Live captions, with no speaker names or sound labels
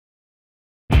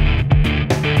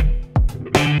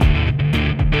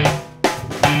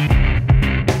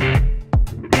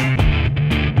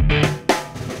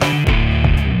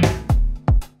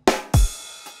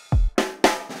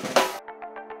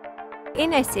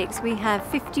Essex we have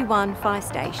 51 fire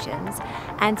stations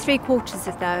and 3/4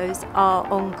 of those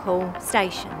are on-call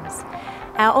stations.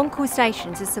 Our on-call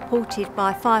stations are supported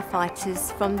by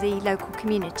firefighters from the local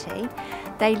community.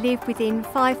 They live within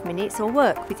 5 minutes or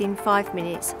work within 5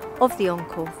 minutes of the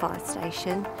on-call fire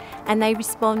station and they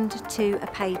respond to a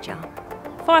pager.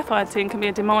 Firefighting can be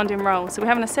a demanding role, so we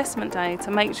have an assessment day to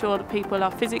make sure that people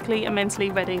are physically and mentally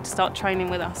ready to start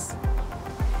training with us.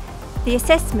 The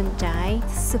assessment day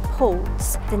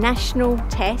supports the national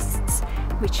tests,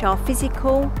 which are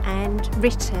physical and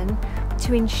written,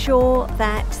 to ensure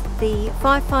that the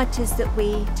firefighters that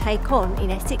we take on in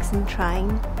Essex and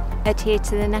train adhere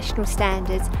to the national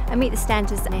standards and meet the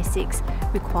standards that Essex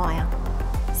require.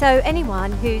 So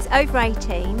anyone who's over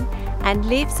 18 and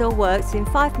lives or works within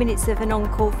 5 minutes of an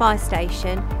on-call fire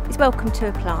station is welcome to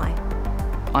apply.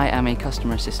 I am a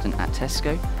customer assistant at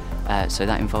Tesco, so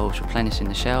that involves replenishing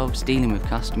the shelves, dealing with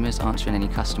customers, answering any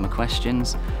customer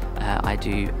questions. I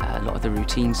do a lot of the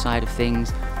routine side of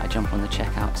things. I jump on the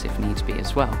checkouts if needs be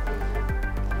as well.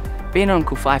 Being an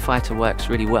on-call firefighter works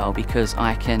really well because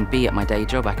I can be at my day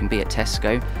job, I can be at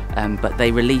Tesco, but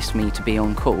they release me to be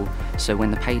on call, so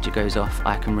when the pager goes off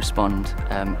I can respond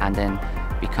and then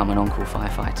become an on-call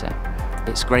firefighter.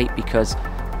 It's great because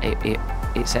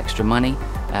it's extra money,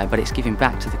 but it's giving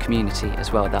back to the community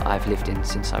as well that I've lived in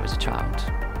since I was a child.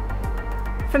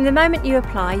 From the moment you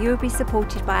apply, you will be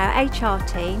supported by our HR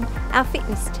team, our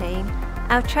fitness team,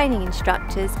 our training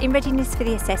instructors in readiness for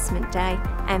the assessment day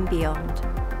and beyond.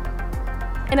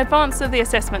 In advance of the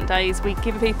assessment days, we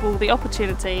give people the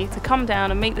opportunity to come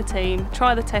down and meet the team,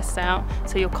 try the tests out,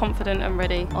 so you're confident and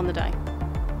ready on the day.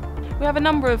 We have a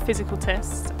number of physical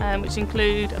tests, which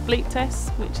include a bleep test,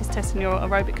 which is testing your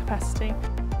aerobic capacity.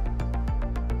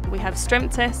 We have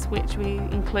strength tests, which we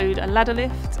include a ladder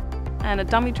lift and a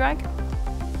dummy drag.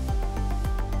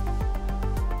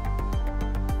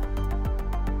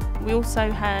 We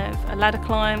also have a ladder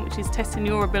climb, which is testing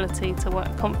your ability to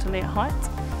work confidently at height.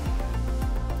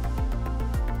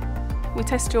 We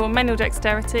test your manual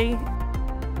dexterity,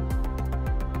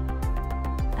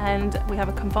 and we have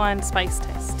a confined space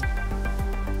test.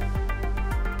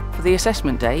 For the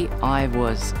assessment day, I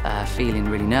was feeling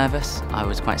really nervous. I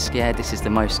was quite scared. This is the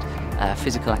most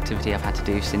physical activity I've had to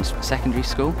do since secondary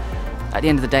school. At the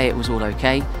end of the day, it was all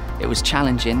okay. It was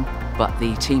challenging, but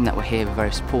the team that were here were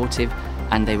very supportive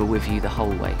and they were with you the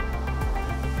whole way.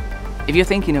 If you're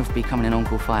thinking of becoming an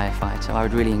on-call firefighter, I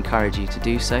would really encourage you to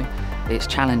do so. It's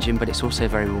challenging, but it's also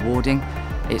very rewarding.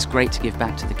 It's great to give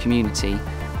back to the community,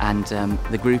 and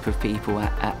the group of people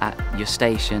at your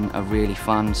station are really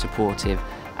fun, supportive,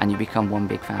 and you become one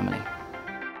big family.